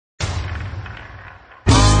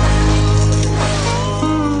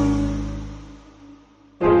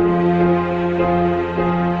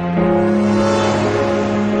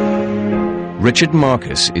Richard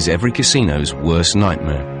Marcus is every casino's worst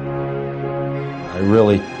nightmare. I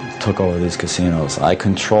really took over these casinos. I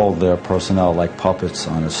controlled their personnel like puppets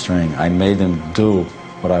on a string. I made them do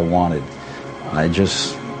what I wanted. I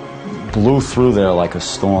just blew through there like a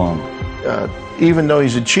storm. Even though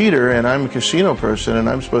he's a cheater and I'm a casino person and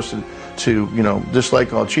I'm supposed to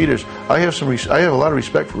dislike all cheaters, I have a lot of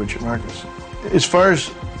respect for Richard Marcus. As far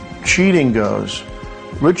as cheating goes,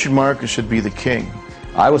 Richard Marcus should be the king.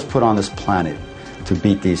 I was put on this planet to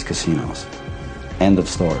beat these casinos. End of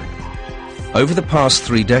story. Over the past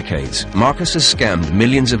 3 decades, Marcus has scammed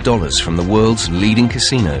millions of dollars from the world's leading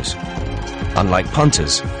casinos. Unlike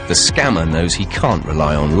punters, the scammer knows he can't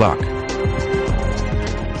rely on luck.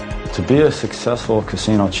 To be a successful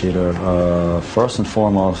casino cheater, first and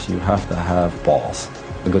foremost, you have to have balls.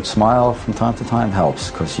 A good smile from time to time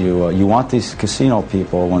helps, because you want these casino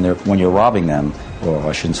people, when you're robbing them, or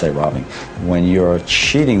I shouldn't say robbing, when you're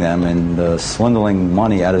cheating them and swindling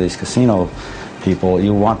money out of these casino people,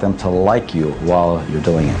 you want them to like you while you're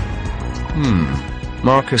doing it.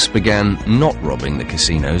 Marcus began not robbing the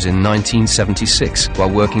casinos in 1976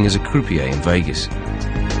 while working as a croupier in Vegas.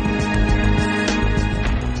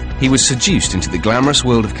 He was seduced into the glamorous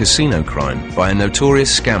world of casino crime by a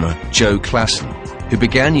notorious scammer, Joe Klassen, who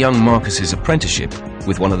began young Marcus's apprenticeship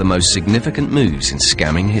with one of the most significant moves in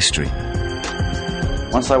scamming history.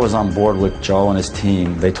 Once I was on board with Joe and his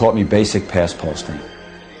team, they taught me basic pass posting.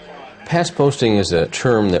 Pass posting is a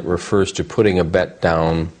term that refers to putting a bet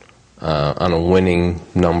down on a winning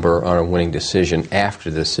number, on a winning decision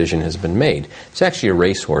after the decision has been made. It's actually a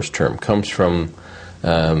racehorse term. It comes from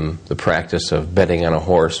the practice of betting on a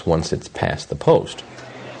horse once it's past the post.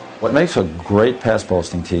 What makes a great pass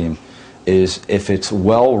posting team is if it's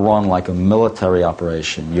well run like a military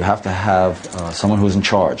operation. You have to have someone who's in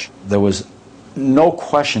charge. There was no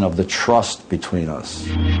question of the trust between us.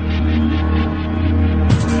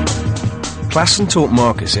 Klassen taught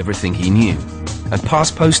Marcus everything he knew, and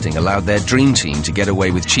pass posting allowed their dream team to get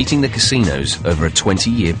away with cheating the casinos over a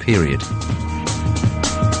 20-year period.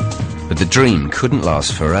 But the dream couldn't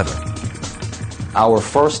last forever. Our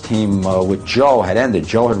first team with Joe had ended.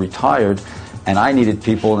 Joe had retired, and I needed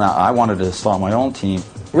people. Now, I wanted to start my own team.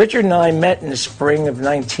 Richard and I met in the spring of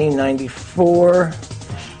 1994,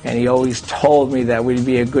 and he always told me that we'd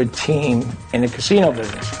be a good team in the casino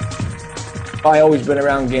business. I always been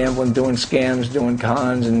around gambling, doing scams, doing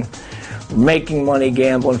cons, and making money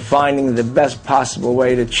gambling, finding the best possible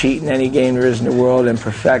way to cheat in any game there is in the world and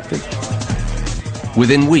perfect it.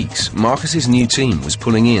 Within weeks, Marcus's new team was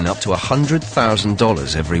pulling in up to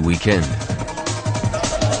 $100,000 every weekend.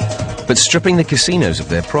 But stripping the casinos of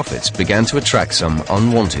their profits began to attract some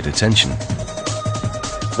unwanted attention.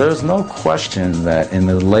 There's no question that in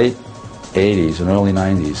the late 80s and early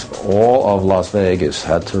 90s, all of Las Vegas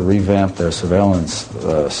had to revamp their surveillance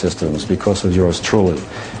systems because of yours truly.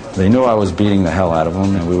 They knew I was beating the hell out of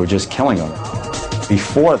them, and we were just killing them.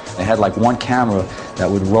 Before, they had like one camera that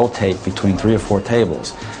would rotate between 3 or 4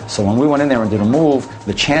 tables. So when we went in there and did a move,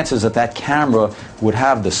 the chances that that camera would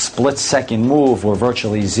have the split-second move were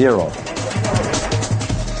virtually zero.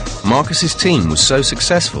 Marcus's team was so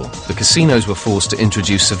successful, the casinos were forced to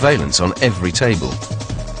introduce surveillance on every table,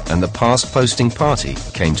 and the pass posting party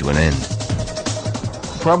came to an end.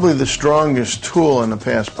 Probably the strongest tool in the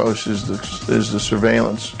pass post is the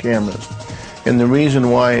surveillance cameras. And the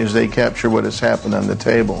reason why is they capture what has happened on the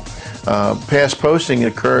table. Pass posting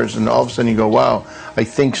occurs and all of a sudden you go, wow, I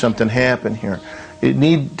think something happened here. You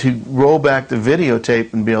need to roll back the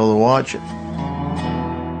videotape and be able to watch it.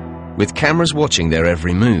 With cameras watching their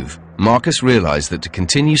every move, Marcus realized that to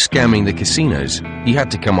continue scamming the casinos, he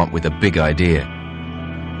had to come up with a big idea.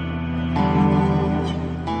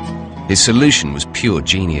 His solution was pure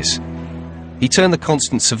genius. He turned the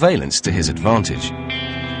constant surveillance to his advantage.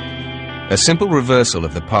 A simple reversal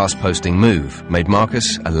of the pass-posting move made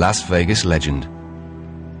Marcus a Las Vegas legend.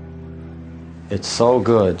 It's so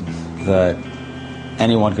good that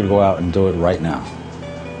anyone could go out and do it right now.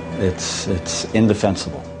 It's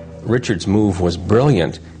indefensible. Richard's move was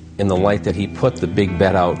brilliant in the light that he put the big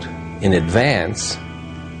bet out in advance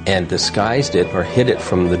and disguised it or hid it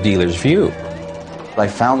from the dealer's view. I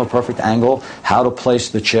found the perfect angle, how to place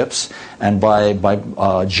the chips, and by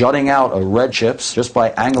jutting out a red chips, just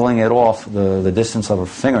by angling it off the distance of a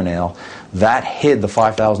fingernail, that hid the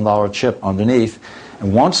 $5,000 chip underneath.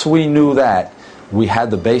 And once we knew that, we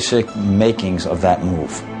had the basic makings of that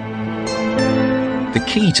move. The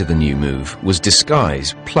key to the new move was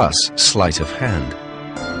disguise plus sleight of hand.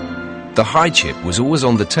 The high chip was always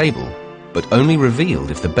on the table, but only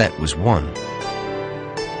revealed if the bet was won.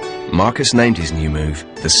 Marcus named his new move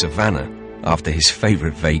the Savannah, after his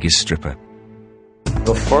favorite Vegas stripper.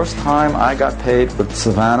 The first time I got paid with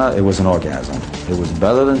Savannah, it was an orgasm. It was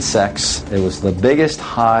better than sex. It was the biggest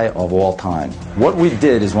high of all time. What we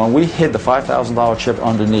did is when we hid the $5,000 chip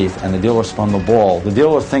underneath and the dealer spun the ball, the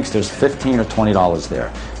dealer thinks there's $15 or $20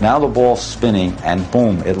 there. Now the ball's spinning and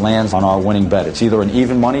boom, it lands on our winning bet. It's either an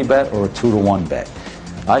even money bet or a 2-to-1 bet.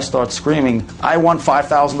 I start screaming, I won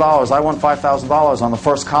 $5,000, I won $5,000 on the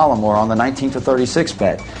first column or on the 19 to 36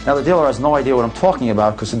 bet. Now the dealer has no idea what I'm talking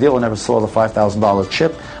about because the dealer never saw the $5,000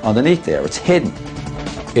 chip underneath there. It's hidden.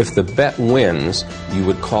 If the bet wins, you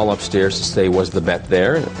would call upstairs to say, was the bet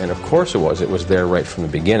there? And of course it was. It was there right from the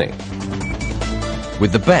beginning.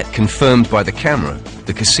 With the bet confirmed by the camera,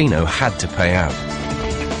 the casino had to pay out.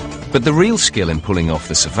 But the real skill in pulling off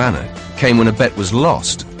the Savannah came when a bet was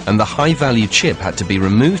lost and the high-value chip had to be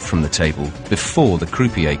removed from the table before the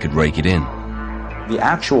croupier could rake it in. The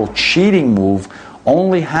actual cheating move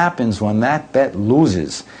only happens when that bet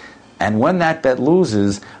loses. And when that bet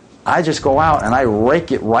loses, I just go out and I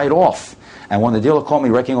rake it right off. And when the dealer called me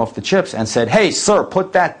raking off the chips and said, hey, sir,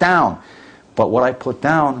 put that down. But what I put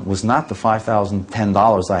down was not the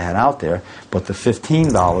 $5,010 I had out there, but the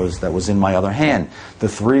 $15 that was in my other hand, the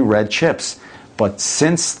 3 red chips. But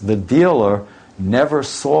since the dealer never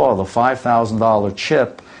saw the $5,000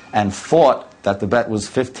 chip and thought that the bet was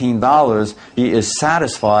 $15, he is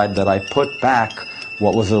satisfied that I put back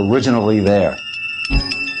what was originally there.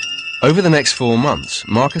 Over the next 4 months,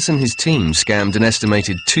 Marcus and his team scammed an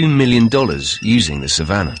estimated $2 million using the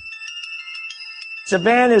Savannah.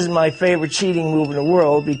 Savannah is my favorite cheating move in the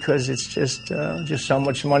world because it's just so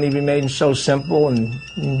much money to be made and so simple and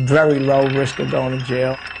very low risk of going to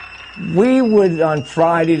jail. We would, on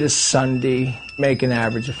Friday to Sunday, make an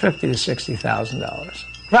average of $50,000 to $60,000.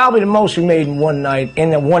 Probably the most we made in one night in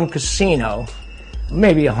the one casino,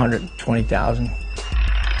 maybe $120,000.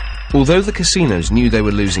 Although the casinos knew they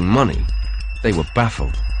were losing money, they were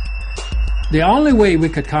baffled. The only way we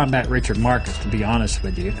could combat Richard Marcus, to be honest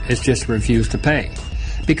with you, is just refuse to pay.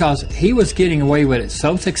 Because he was getting away with it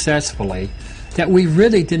so successfully that we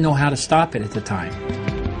really didn't know how to stop it at the time.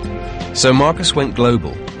 So Marcus went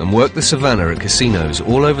global and worked the Savannah at casinos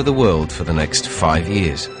all over the world for the next 5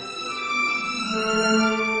 years.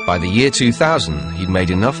 By the year 2000, he'd made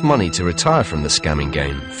enough money to retire from the scamming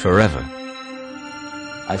game forever.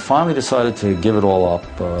 I finally decided to give it all up,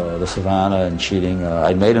 the Savannah and cheating.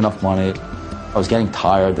 I'd made enough money. I was getting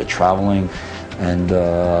tired of traveling, and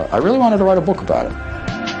I really wanted to write a book about it.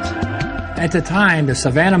 At the time the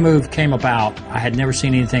Savannah move came about, I had never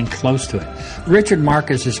seen anything close to it. Richard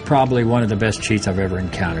Marcus is probably one of the best cheats I've ever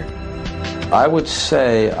encountered. I would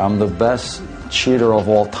say I'm the best cheater of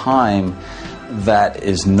all time that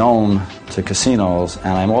is known to casinos,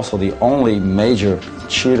 and I'm also the only major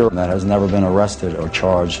cheater that has never been arrested or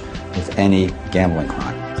charged with any gambling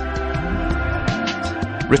crime.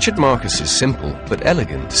 Richard Marcus's simple but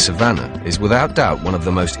elegant Savannah is without doubt one of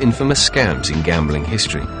the most infamous scams in gambling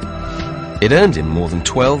history. It earned him more than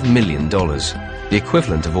 $12 million, the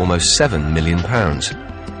equivalent of almost £7 million,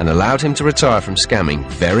 and allowed him to retire from scamming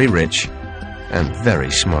very rich and very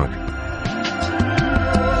smug.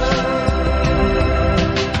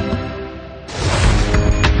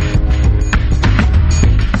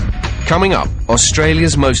 Coming up,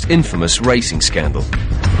 Australia's most infamous racing scandal.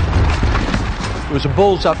 It was a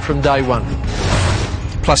balls up from day one.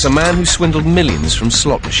 Plus a man who swindled millions from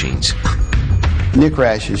slot machines. Nick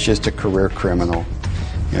Rash is just a career criminal.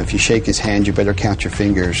 You know, if you shake his hand, you better count your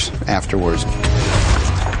fingers afterwards.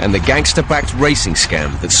 And the gangster-backed racing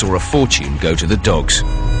scam that saw a fortune go to the dogs.